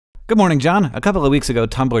Good morning, John. A couple of weeks ago,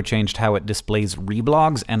 Tumblr changed how it displays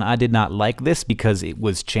reblogs, and I did not like this because it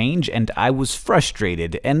was change, and I was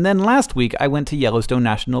frustrated. And then last week, I went to Yellowstone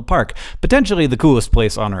National Park, potentially the coolest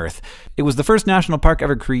place on Earth. It was the first national park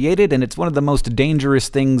ever created, and it's one of the most dangerous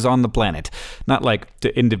things on the planet. Not like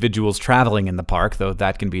to individuals traveling in the park, though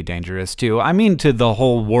that can be dangerous too. I mean to the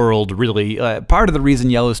whole world, really. Part of the reason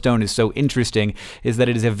Yellowstone is so interesting is that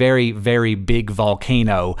it is a very, very big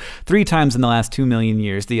volcano. 3 times in the last 2 million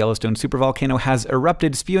years, the Yellowstone supervolcano has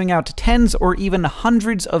erupted, spewing out tens or even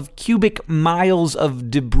hundreds of cubic miles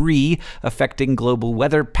of debris, affecting global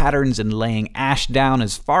weather patterns and laying ash down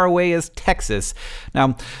as far away as Texas.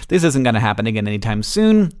 Now, this isn't going to happen again anytime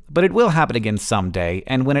soon, but it will happen again someday,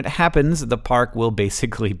 and when it happens, the park will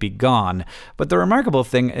basically be gone. But the remarkable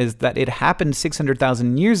thing is that it happened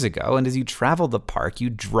 600,000 years ago, and as you travel the park,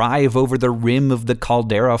 you drive over the rim of the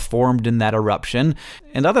caldera formed in that eruption,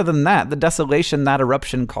 and other than that, the desolation that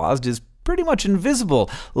eruption caused is pretty much invisible.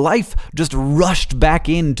 Life just rushed back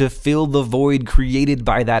in to fill the void created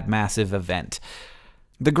by that massive event.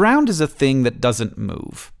 The ground is a thing that doesn't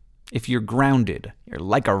move. If you're grounded, you're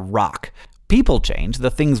like a rock. People change,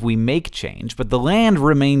 the things we make change, but the land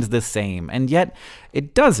remains the same, and yet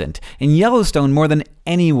it doesn't. In Yellowstone, more than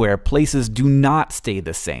anywhere, places do not stay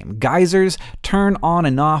the same. Geysers turn on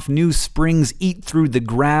and off, new springs eat through the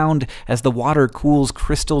ground. As the water cools,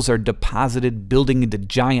 crystals are deposited, building into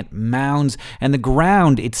giant mounds, and the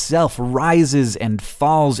ground itself rises and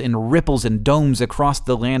falls in ripples and domes across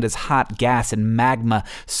the land as hot gas and magma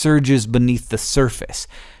surges beneath the surface.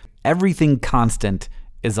 Everything constant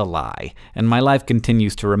is a lie, and my life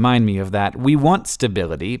continues to remind me of that. We want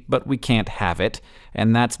stability, but we can't have it,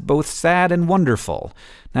 and that's both sad and wonderful.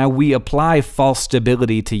 Now, we apply false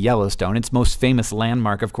stability to Yellowstone. Its most famous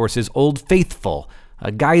landmark, of course, is Old Faithful,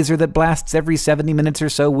 a geyser that blasts every 70 minutes or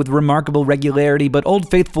so with remarkable regularity, but Old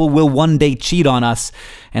Faithful will one day cheat on us,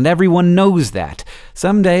 and everyone knows that.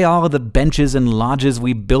 Someday, all of the benches and lodges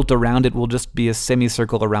we built around it will just be a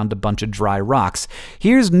semicircle around a bunch of dry rocks.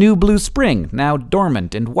 Here's New Blue Spring, now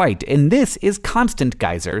dormant and white, and this is Constant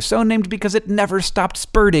Geyser, so named because it never stopped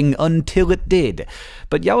spurting until it did.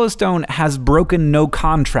 But Yellowstone has broken no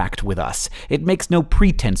contract with us. It makes no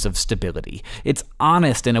pretense of stability. It's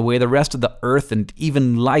honest in a way the rest of the earth and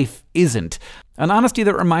even life isn't. An honesty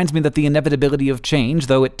that reminds me that the inevitability of change,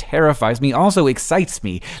 though it terrifies me, also excites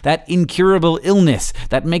me. That incurable illness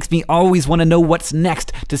that makes me always want to know what's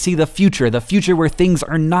next, to see the future where things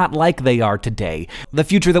are not like they are today. The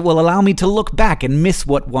future that will allow me to look back and miss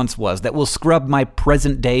what once was, that will scrub my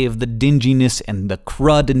present day of the dinginess and the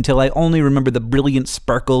crud until I only remember the brilliant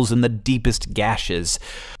sparkles and the deepest gashes.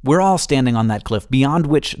 We're all standing on that cliff beyond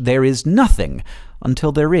which there is nothing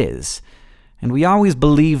until there is. And we always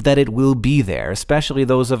believe that it will be there, especially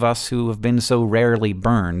those of us who have been so rarely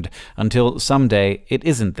burned, until someday it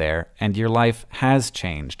isn't there, and your life has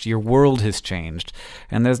changed, your world has changed,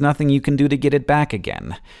 and there's nothing you can do to get it back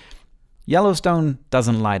again. Yellowstone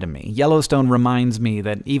doesn't lie to me. Yellowstone reminds me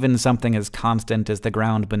that even something as constant as the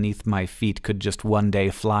ground beneath my feet could just one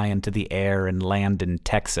day fly into the air and land in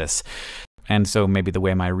Texas. And so maybe the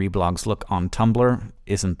way my reblogs look on Tumblr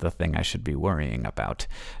isn't the thing I should be worrying about.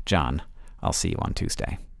 John, I'll see you on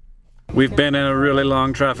Tuesday. We've been in a really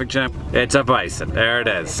long traffic jam. It's a bison. There it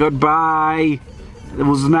is. Goodbye. It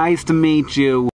was nice to meet you.